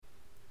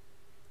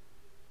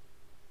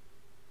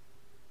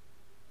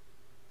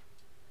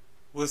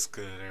What's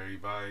good,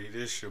 everybody?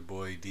 This your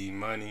boy D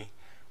Money.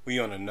 We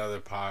on another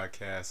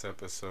podcast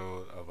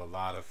episode of A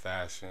Lot of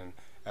Fashion,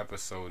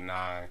 episode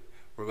 9.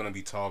 We're going to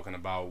be talking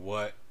about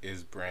what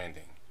is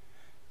branding.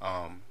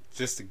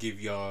 Just to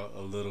give y'all a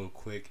little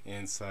quick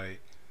insight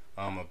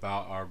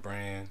about our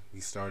brand. We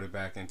started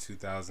back in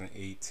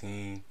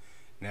 2018.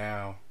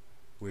 Now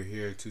we're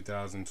here in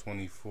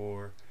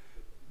 2024,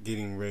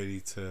 getting ready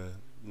to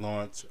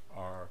launch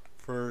our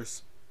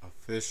first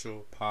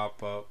official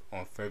pop-up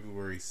on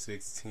February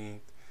 16th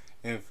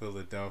in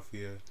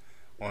Philadelphia.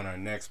 On our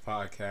next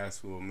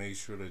podcast, we'll make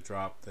sure to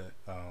drop the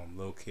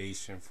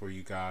location for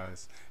you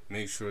guys.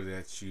 Make sure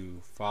that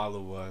you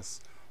follow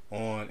us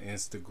on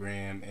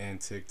Instagram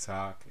and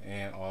TikTok,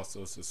 and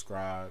also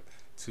subscribe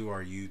to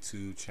our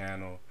YouTube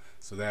channel,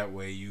 so that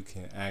way you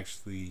can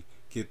actually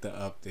get the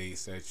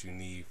updates that you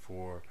need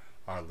for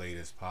our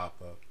latest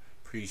pop-up.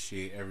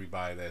 Appreciate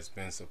everybody that's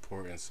been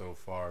supporting so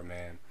far,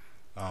 man.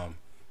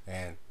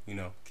 And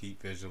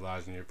keep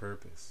visualizing your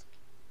purpose.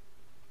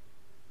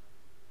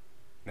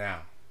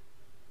 Now,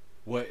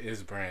 what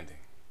is branding?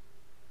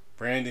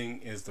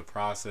 Branding is the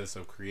process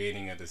of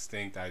creating a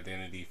distinct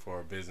identity for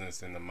a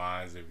business in the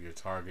minds of your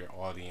target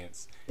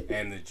audience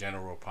and the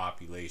general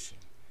population.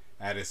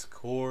 At its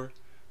core,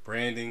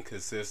 branding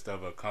consists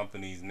of a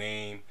company's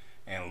name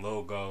and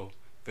logo,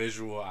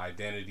 visual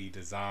identity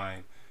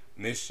design,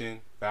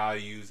 mission,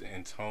 values,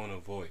 and tone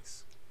of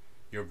voice.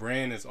 Your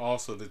brand is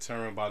also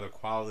determined by the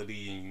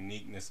quality and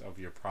uniqueness of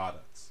your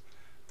products,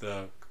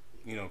 the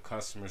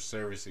customer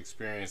service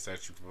experience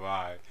that you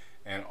provide,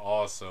 and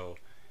also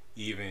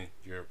even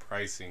your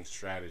pricing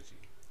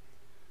strategy.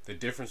 The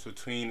difference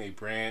between a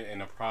brand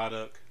and a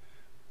product,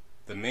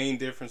 the main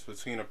difference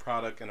between a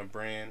product and a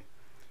brand,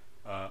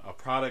 a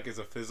product is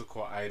a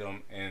physical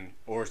item and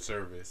or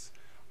service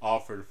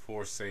offered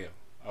for sale.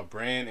 A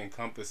brand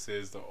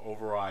encompasses the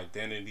overall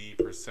identity,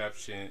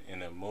 perception,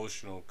 and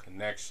emotional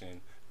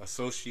connection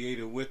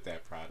associated with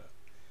that product.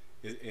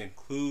 It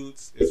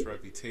includes its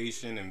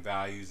reputation and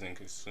values and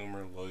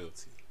consumer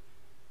loyalty.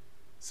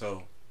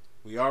 So,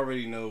 we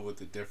already know what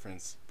the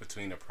difference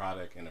between a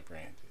product and a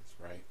brand is,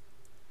 right?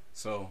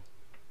 So,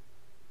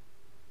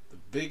 the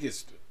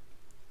biggest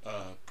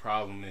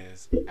problem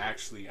is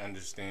actually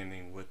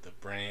understanding what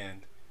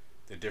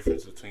the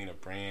difference between a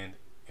brand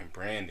and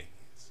branding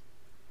is.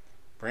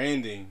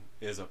 Branding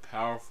is a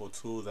powerful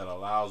tool that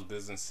allows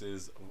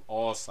businesses of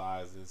all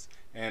sizes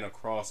and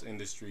across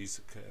industries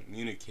to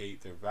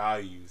communicate their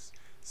values,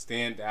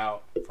 stand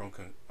out from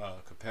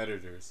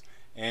competitors,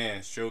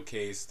 and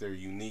showcase their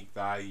unique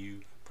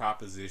value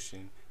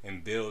proposition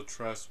and build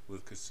trust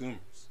with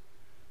consumers.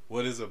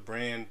 What is a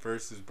brand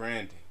versus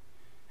branding?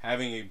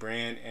 Having a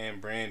brand and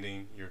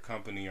branding your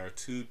company are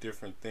two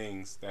different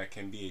things that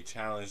can be a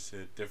challenge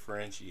to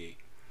differentiate.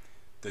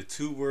 The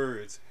two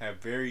words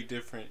have very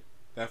different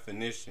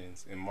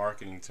definitions in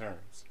marketing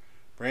terms.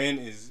 Brand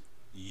is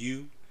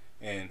you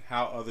and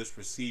how others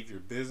perceive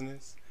your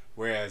business,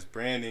 whereas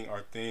branding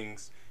are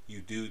things you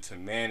do to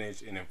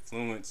manage and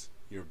influence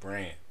your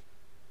brand.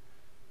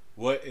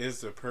 What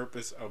is the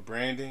purpose of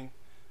branding?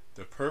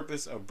 The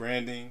purpose of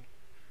branding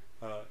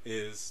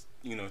is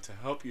to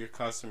help your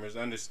customers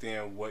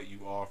understand what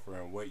you offer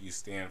and what you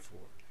stand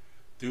for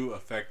through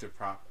effective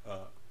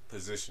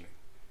positioning.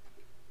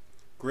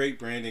 Great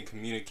branding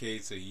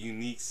communicates a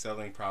unique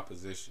selling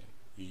proposition,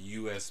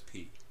 your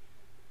USP.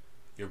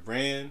 Your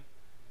brand,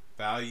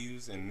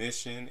 values, and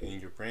mission,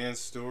 and your brand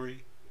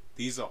story,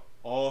 these are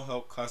all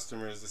help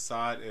customers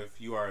decide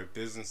if you are a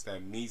business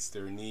that meets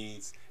their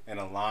needs and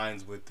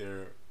aligns with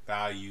their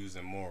values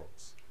and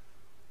morals.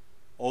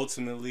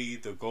 Ultimately,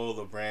 the goal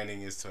of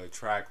branding is to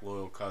attract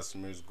loyal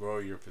customers, grow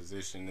your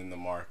position in the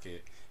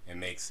market, and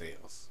make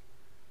sales.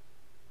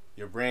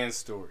 Your brand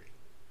story.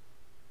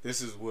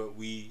 This is what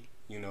we,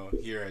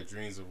 here at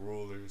Dreams of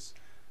Rulers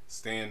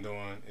stand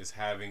on, is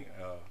having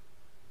a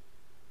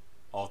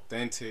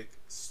authentic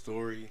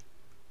story.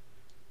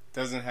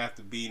 Doesn't have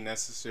to be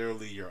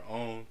necessarily your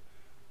own,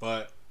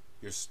 but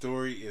your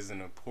story is an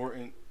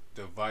important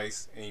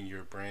device in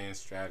your brand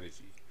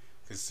strategy.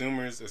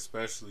 Consumers,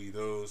 especially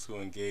those who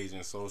engage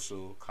in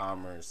social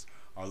commerce,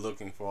 are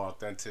looking for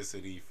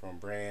authenticity from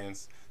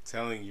brands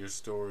telling your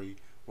story,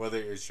 whether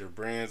it's your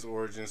brand's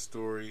origin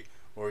story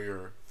or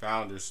your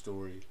founder's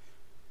story.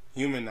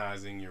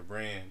 Humanizing your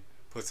brand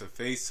puts a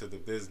face to the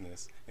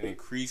business and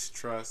increases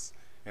trust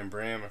and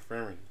brand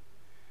affirmity.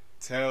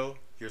 Tell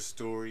your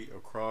story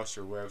across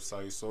your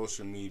website,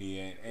 social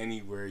media, and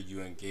anywhere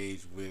you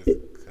engage with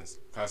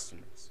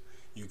customers.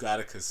 You got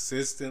to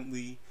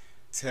consistently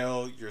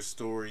tell your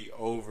story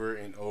over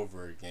and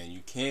over again. You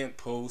can't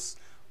post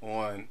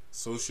on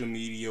social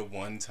media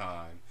one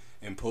time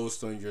and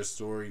post on your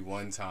story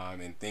one time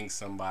and think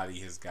somebody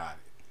has got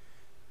it.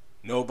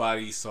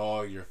 Nobody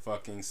saw your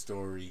fucking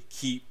story.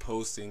 Keep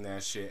posting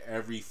that shit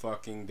every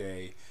fucking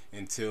day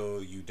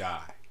until you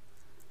die.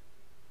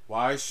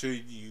 Why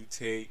should you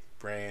take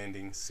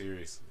branding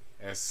seriously?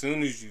 As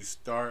soon as you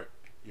start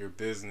your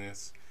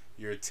business,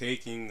 you're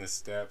taking the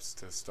steps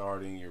to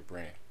starting your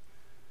brand.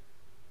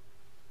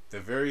 The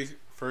very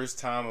first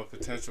time a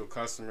potential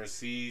customer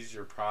sees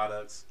your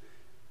products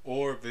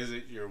or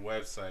visit your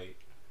website,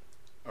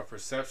 a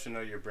perception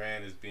of your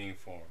brand is being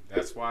formed.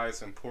 That's why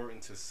it's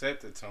important to set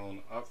the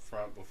tone up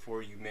front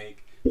before you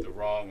make the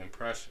wrong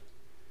impression.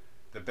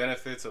 The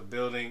benefits of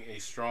building a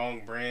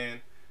strong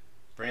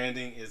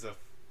branding is a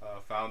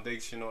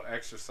foundational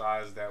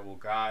exercise that will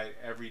guide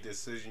every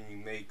decision you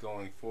make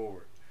going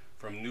forward,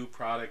 from new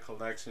product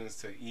collections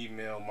to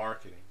email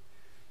marketing.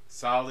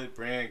 Solid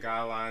brand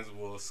guidelines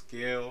will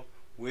scale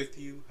with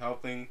you,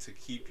 helping to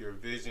keep your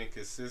vision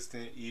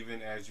consistent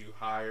even as you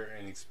hire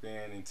and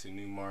expand into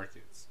new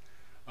markets.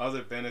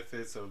 Other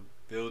benefits of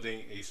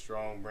building a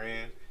strong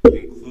brand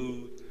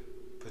include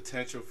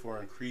potential for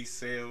increased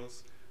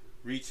sales,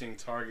 reaching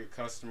target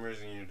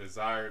customers in your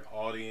desired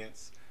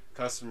audience,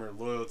 customer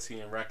loyalty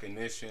and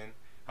recognition,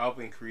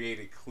 helping create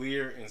a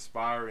clear,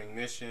 inspiring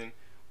mission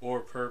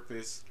or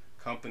purpose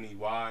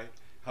company-wide,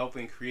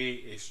 helping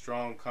create a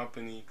strong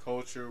company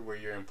culture where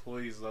your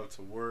employees love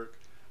to work,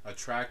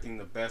 attracting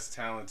the best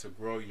talent to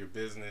grow your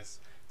business,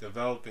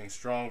 developing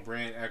strong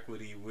brand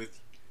equity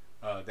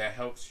that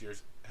helps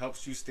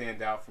you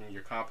stand out from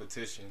your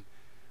competition,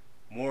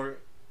 more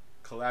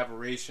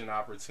collaboration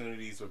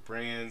opportunities with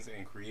brands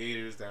and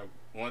creators that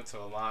want to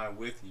align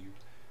with you,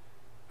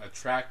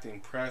 attracting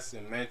press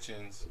and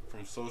mentions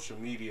from social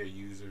media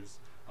users,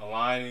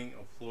 aligning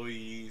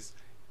employees,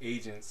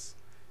 agents,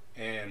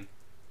 and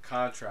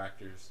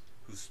contractors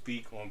who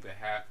speak on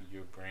behalf of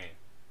your brand.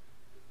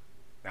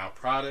 Now,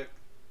 product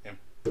and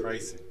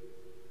pricing.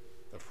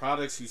 The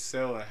products you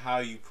sell and how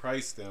you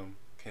price them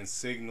can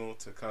signal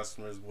to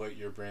customers what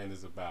your brand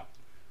is about.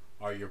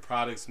 Are your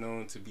products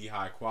known to be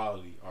high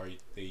quality? Are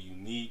they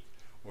unique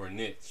or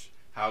niche?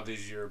 How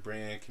does your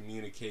brand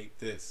communicate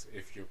this?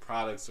 If your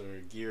products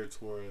are geared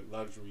toward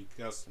luxury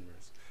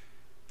customers,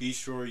 be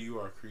sure you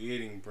are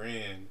creating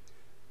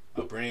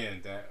a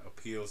brand that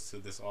appeals to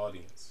this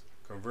audience.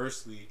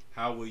 Conversely,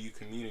 how will you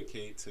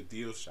communicate to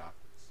deal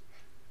shoppers?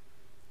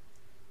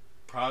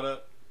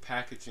 Product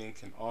packaging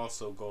can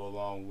also go a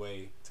long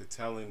way to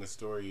telling the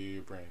story of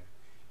your brand,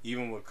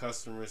 even with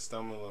customers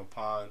stumbling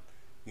upon,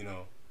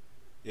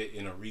 it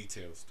in a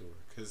retail store.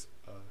 Because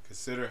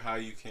consider how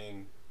you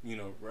can,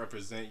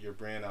 represent your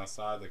brand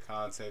outside the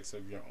context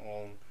of your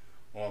own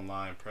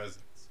online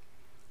presence.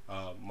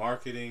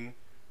 Marketing,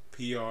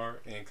 PR,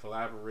 and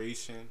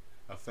collaboration.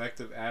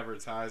 Effective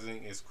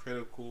advertising is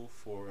critical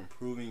for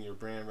improving your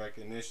brand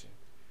recognition.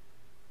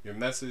 Your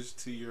message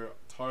to your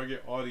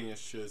target audience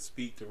should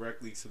speak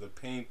directly to the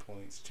pain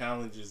points,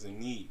 challenges, and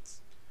needs.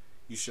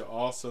 You should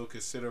also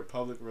consider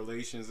public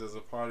relations as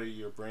a part of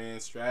your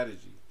brand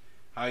strategy.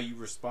 How you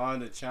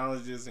respond to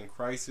challenges and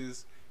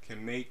crises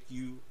can make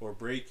you or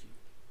break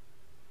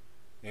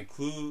you.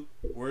 Include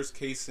worst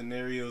case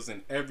scenarios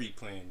in every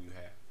plan you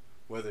have,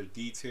 with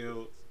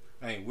details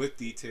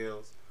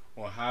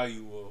on how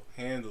you will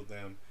handle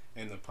them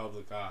in the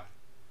public eye.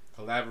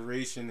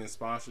 Collaboration and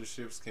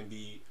sponsorships can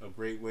be a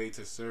great way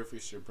to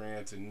surface your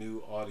brand to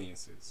new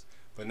audiences,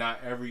 but not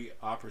every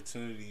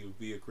opportunity will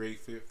be a great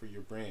fit for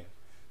your brand.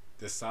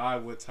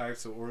 Decide what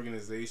types of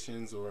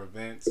organizations or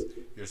events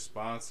you'll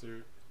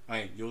sponsor,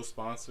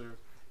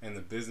 and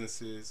the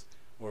businesses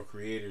or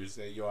creators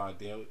that you'll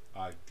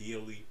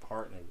ideally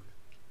partner with.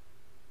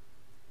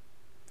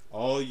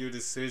 All your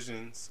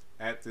decisions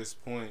at this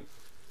point,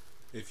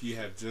 if you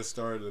have just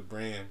started a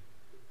brand,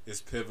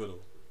 is pivotal.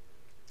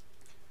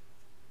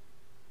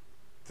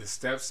 The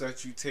steps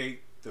that you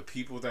take, the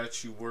people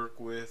that you work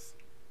with,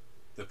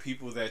 the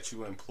people that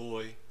you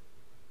employ,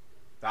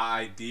 the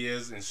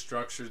ideas and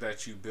structure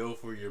that you build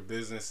for your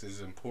business is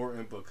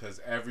important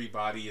because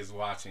everybody is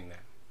watching now.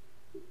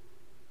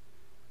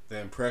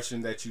 The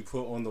impression that you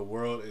put on the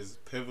world is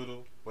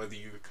pivotal, whether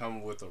you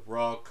come with a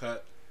raw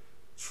cut,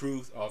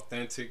 truth,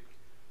 authentic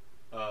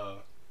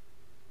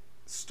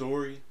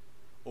story,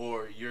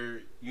 or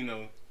you're,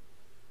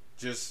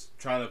 just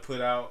trying to put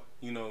out,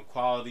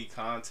 quality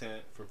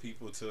content for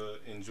people to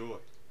enjoy.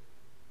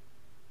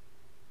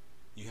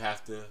 You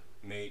have to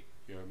make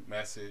your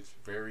message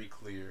very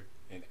clear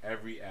in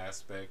every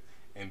aspect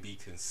and be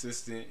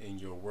consistent in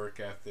your work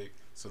ethic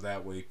so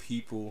that way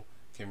people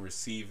can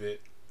receive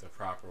it the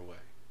proper way.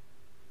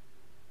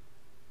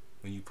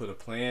 When you put a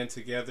plan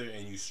together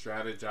and you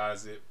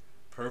strategize it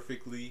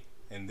perfectly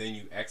and then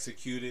you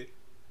execute it,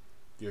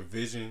 your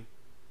vision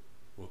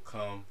will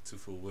come to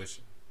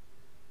fruition.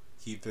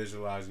 Keep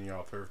visualizing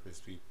your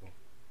purpose, people.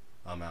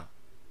 I'm out.